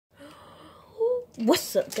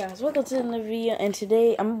What's up, guys? Welcome to another video, and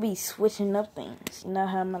today I'm gonna be switching up things. You know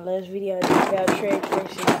how in my last video I did Valtrex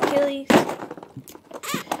versus Achilles.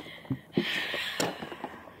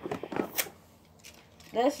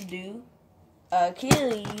 Let's do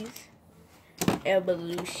Achilles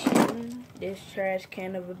evolution. This trash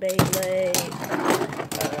can of a Beyblade.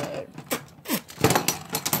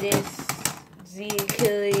 This Z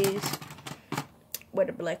Achilles with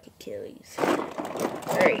a black Achilles.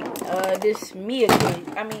 Alright, this me Achilles.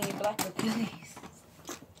 I mean, black Achilles.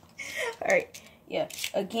 Alright, yeah.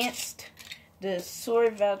 Against the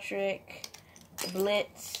Sword Valtrex,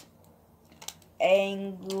 Blitz,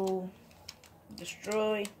 Angle,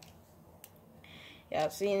 Destroy. Y'all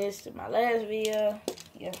seen this in my last video.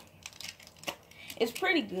 Yeah. It's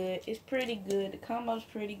pretty good. It's pretty good. The combo's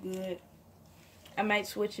pretty good. I might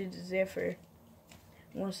switch it to Zephyr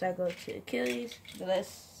once I go to Achilles. But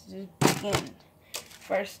let's just begin.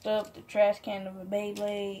 First up, the trash can of a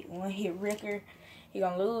Beyblade. One hit Ricker, he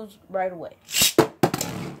gonna lose right away.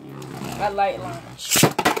 I light launch.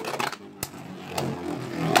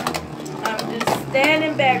 I'm just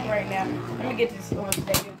standing back right now. Let me get this on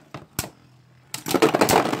stage.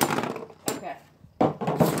 Okay.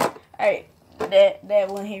 Alright. That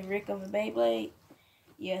one hit Rick of a Beyblade.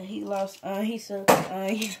 Yeah, he lost. He sucked.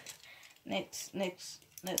 Yeah. Let's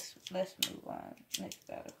move on. Next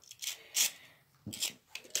battle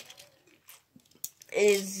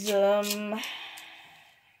is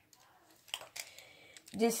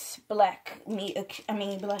this black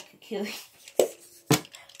Achilles.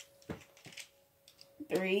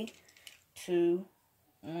 3, 2,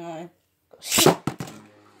 1, go shoot.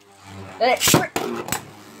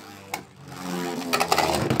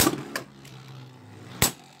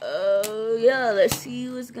 Oh yeah, let's see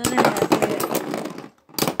what's gonna happen.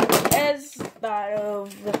 As part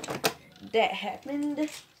of that happened.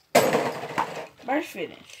 First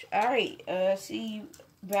finish. Alright, see,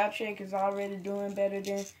 Valtrex is already doing better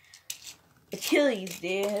than Achilles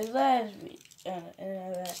did in his last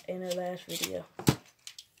in the last video.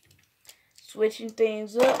 Switching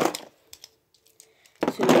things up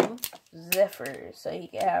to Zephyr, so he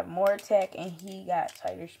can have more attack and he got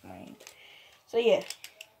tighter spring. So yeah.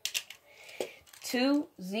 2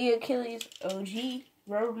 Z Achilles OG,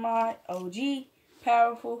 Rubber Mod OG,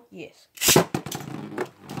 powerful, yes.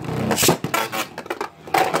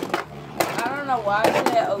 I don't know why I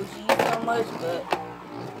said OG so much, but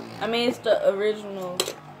I mean it's the original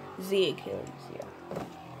Z Achilles, yeah.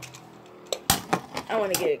 I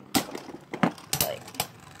want to get it like.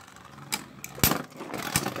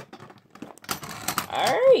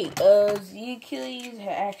 Alright, Z Achilles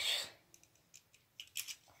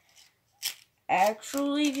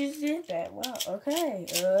actually just did that. Wow, okay.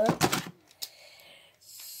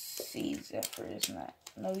 See, Zephyr is not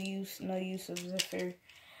no use of Zephyr.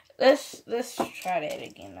 Let's try that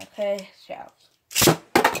again, okay? Shouts.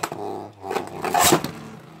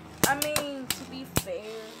 I mean, to be fair,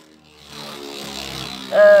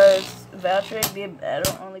 Valtrex did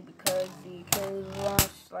better only because the Achilles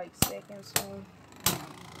launched like second soon.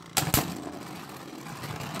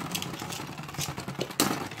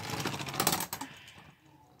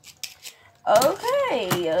 Okay,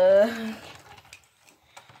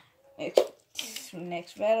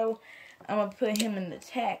 next battle, I'm gonna put him in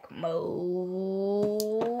attack mode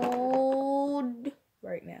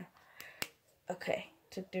right now. Okay,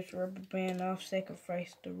 took this rubber band off,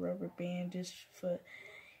 sacrificed the rubber band just for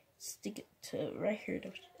stick it to right here.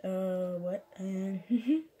 What?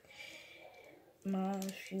 Mom,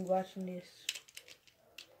 if you watching this.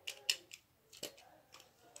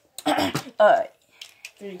 Alright,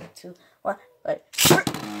 3, 2, 1, like.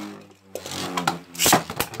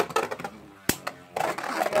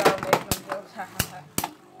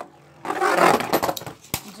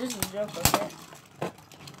 Just a joke, okay?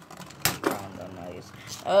 I don't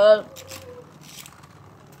know.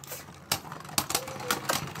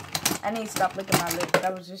 I need to stop licking my lip.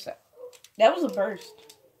 That was a burst.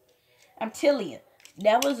 I'm telling you,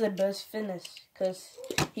 that was a burst finish because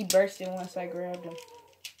he bursted once I grabbed him.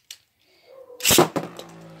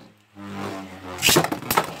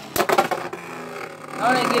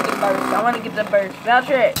 I want to get the burst.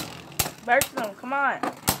 Valtrex, burst him. Come on.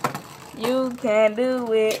 You can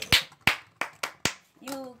do it.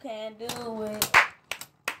 You can do it.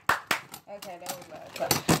 Okay, that was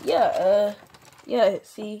loud. Yeah, yeah,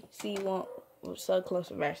 see, we're so close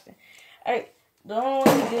to bursting. Alright, the only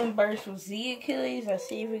one who didn't burst was Z Achilles. Let's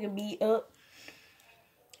see if we can beat up.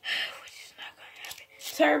 Which is not gonna happen.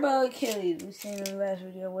 Turbo Achilles. We seen in the last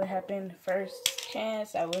video what happened first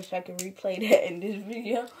chance. I wish I could replay that in this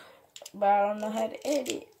video. But I don't know how to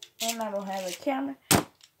edit. And and I don't have a camera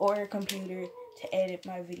or a computer to edit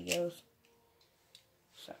my videos.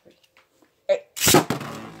 Sorry. Hey.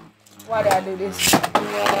 Why did I do this?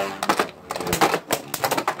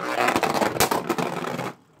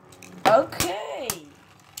 Okay.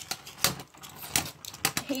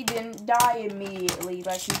 He didn't die immediately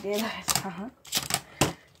like he did last time.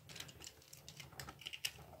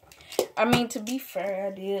 I mean, to be fair,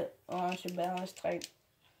 I did launch a balance type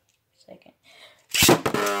second.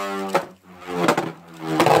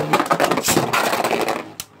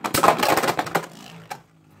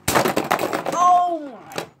 Oh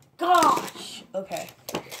my gosh! Okay.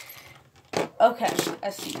 Okay, I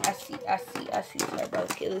see Turbo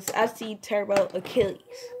Achilles. I see Turbo Achilles.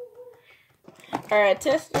 Alright,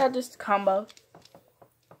 test out this combo.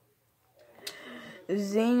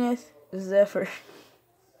 Zenith Zephyr.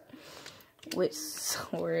 With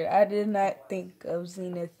sword. I did not think of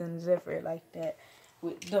Zenith and Zephyr like that.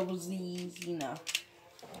 With double Z's, you know.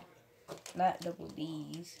 Not double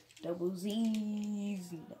D's. Double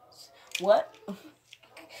Z's. What?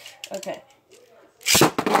 Okay.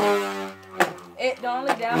 The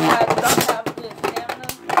only downside is don't have good stamina.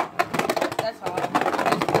 That's all.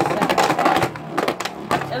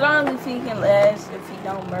 As long as he can last if he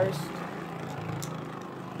don't burst.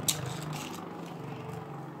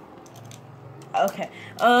 Okay.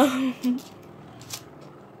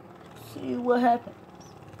 See what happens.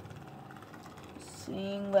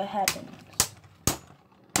 Seeing what happens.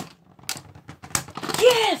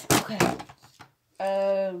 Yes! Okay.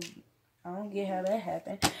 I don't get how that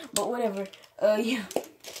happened. But whatever. Yeah.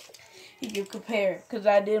 You can compare. Because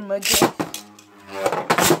I did magenta.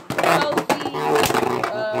 Chelsea.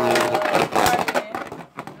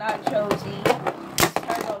 Not Chelsea.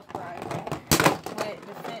 Turbo's Prime. With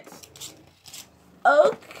defense.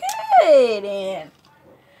 Okay, then.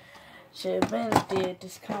 Should have been did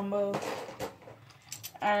this combo.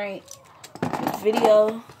 Alright. This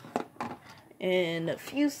video. In a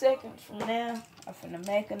few seconds from now, I'm finna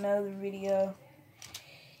make another video.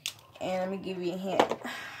 And let me give you a hint.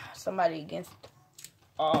 Somebody against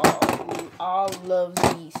all loves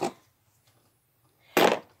these.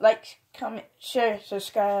 Like, comment, share,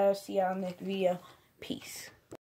 subscribe. See y'all next video. Peace.